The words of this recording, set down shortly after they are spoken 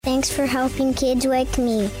Thanks for helping kids like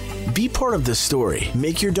me. Be part of the story.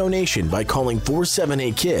 Make your donation by calling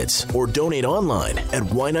 478-KIDS or donate online at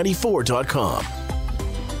y94.com.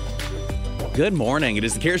 Good morning. It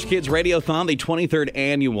is the Cares for Kids Radiothon, the 23rd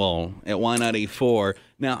annual at Y94.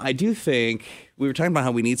 Now, I do think we were talking about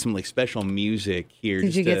how we need some special music here.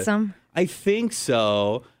 Did you get some? I think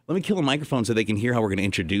so. Let me kill the microphone so they can hear how we're going to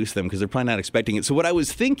introduce them because they're probably not expecting it. So what I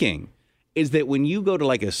was thinking is that when you go to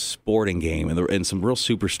a sporting game and some real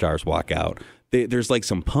superstars walk out, there's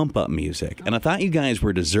some pump-up music. And I thought you guys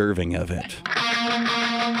were deserving of it.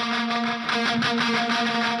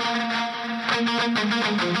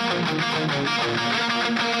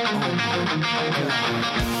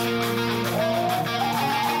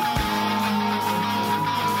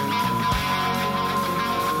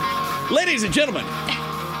 Ladies and gentlemen,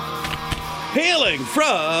 hailing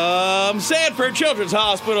from Sanford Children's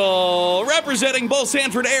Hospital, representing both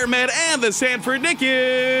Sanford AirMed and the Sanford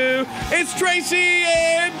NICU, it's Tracy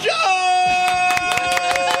and John!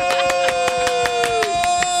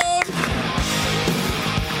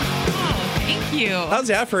 Oh, thank you. How's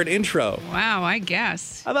that for an intro? Wow, I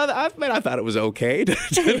guess. I thought it was okay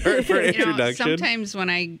for an introduction. Sometimes when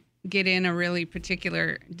I get in a really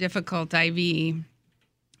particular difficult IV,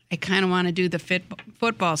 I kind of want to do the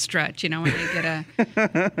football stretch, when they get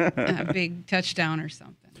a big touchdown or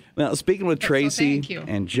something. Now, speaking with Tracy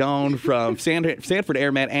and Joan from Sanford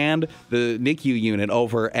AirMed and the NICU unit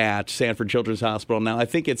over at Sanford Children's Hospital. Now, I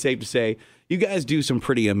think it's safe to say you guys do some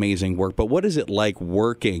pretty amazing work, but what is it like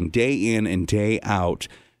working day in and day out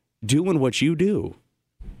doing what you do?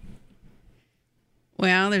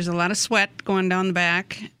 Well, there's a lot of sweat going down the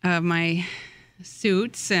back of my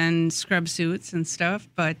suits and scrub suits and stuff,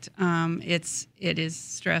 but it is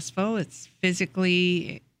stressful. It's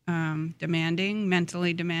physically demanding,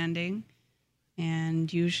 mentally demanding,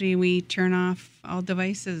 and usually we turn off all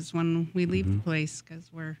devices when we leave the place because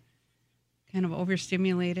we're kind of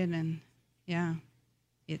overstimulated, and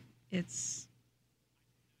it's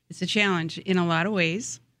a challenge in a lot of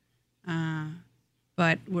ways,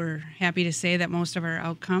 but we're happy to say that most of our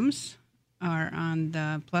outcomes are on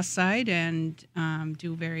the plus side and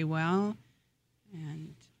do very well.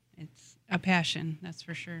 And it's a passion, that's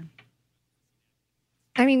for sure.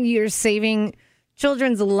 I mean, you're saving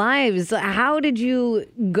children's lives. How did you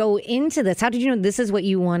go into this? How did you know this is what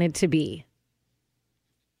you wanted to be?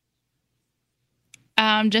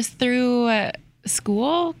 Just through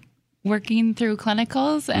school, working through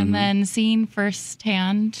clinicals, and then seeing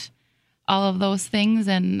firsthand all of those things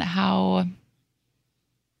and how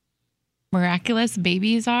miraculous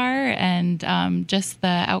babies are, and just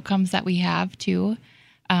the outcomes that we have too.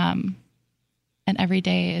 And every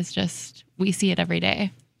day is just, we see it every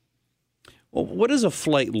day. Well, what does a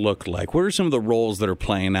flight look like? What are some of the roles that are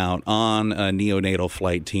playing out on a neonatal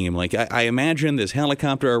flight team? I imagine this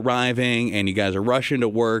helicopter arriving and you guys are rushing to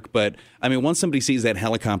work, but I mean, once somebody sees that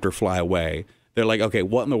helicopter fly away, they're like, okay,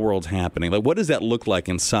 what in the world's happening? What does that look like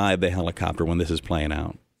inside the helicopter when this is playing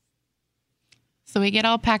out? So we get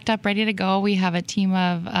all packed up, ready to go. We have a team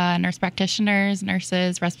of nurse practitioners,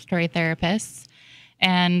 nurses, respiratory therapists,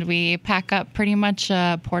 and we pack up pretty much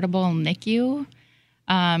a portable NICU,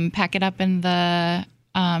 pack it up in the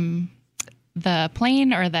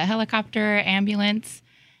plane or the helicopter, ambulance,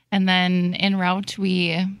 and then en route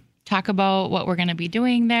we talk about what we're going to be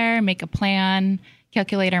doing there, make a plan,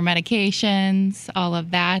 calculate our medications, all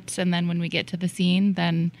of that, and then when we get to the scene,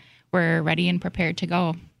 then we're ready and prepared to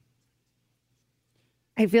go.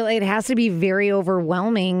 I feel it has to be very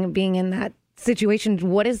overwhelming being in that situation.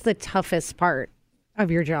 What is the toughest part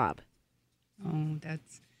of your job? Oh,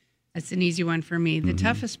 that's an easy one for me. The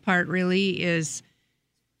toughest part really is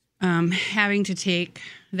having to take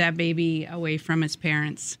that baby away from its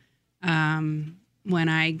parents. When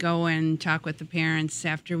I go and talk with the parents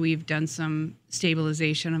after we've done some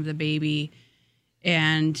stabilization of the baby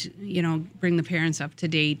and, bring the parents up to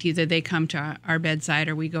date, either they come to our bedside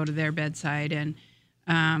or we go to their bedside, and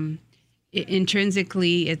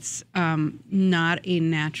intrinsically, it's not a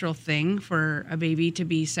natural thing for a baby to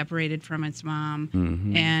be separated from its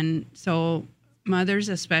mom. And so mothers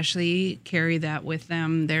especially carry that with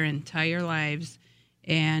them their entire lives.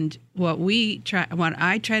 And what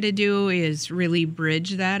I try to do is really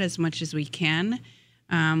bridge that as much as we can.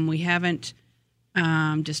 We haven't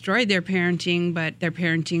destroyed their parenting, but their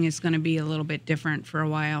parenting is going to be a little bit different for a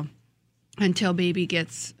while until baby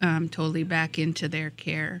gets totally back into their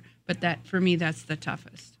care. But for me, that's the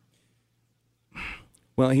toughest.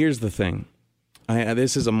 Well, here's the thing.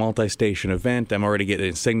 This is a multi-station event. I'm already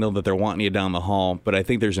getting a signal that they're wanting you down the hall, but I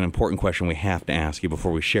think there's an important question we have to ask you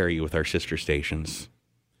before we share you with our sister stations.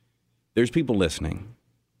 There's people listening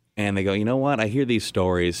and they go, you know what? I hear these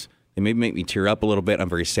stories. They maybe make me tear up a little bit. I'm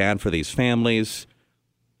very sad for these families,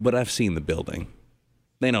 but I've seen the building.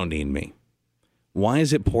 They don't need me. Why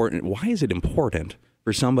is it important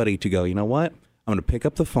for somebody to go, you know what? I'm going to pick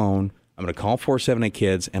up the phone. I'm going to call 478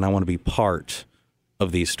 Kids, and I want to be part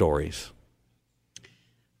of these stories?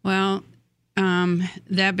 Well,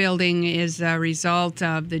 that building is a result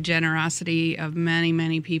of the generosity of many,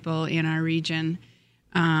 many people in our region.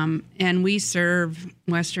 And we serve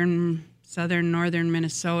western, southern, northern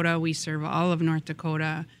Minnesota. We serve all of North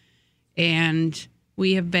Dakota. And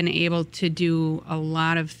we have been able to do a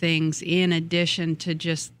lot of things in addition to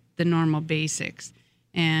just the normal basics.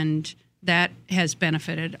 And that has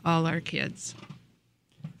benefited all our kids.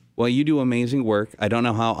 Well, you do amazing work. I don't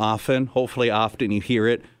know how often, hopefully often you hear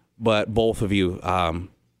it, but both of you,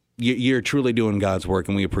 you're truly doing God's work,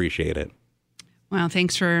 and we appreciate it. Well,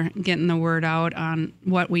 thanks for getting the word out on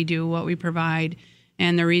what we do, what we provide,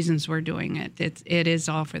 and the reasons we're doing it. It is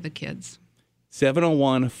all for the kids.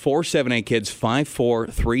 701-478-KIDS,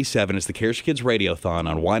 5437 is the Cares for Kids Radiothon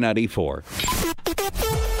on Y94.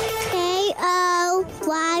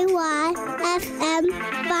 KOYY-FM,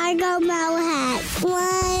 Fargo, Moorhead.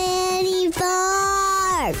 184.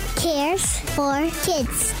 Cares for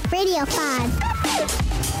Kids Radiothon.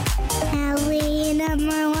 Ellie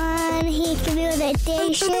number 1, Heat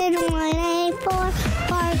Communication, 184,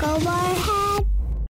 Fargo, Moorhead.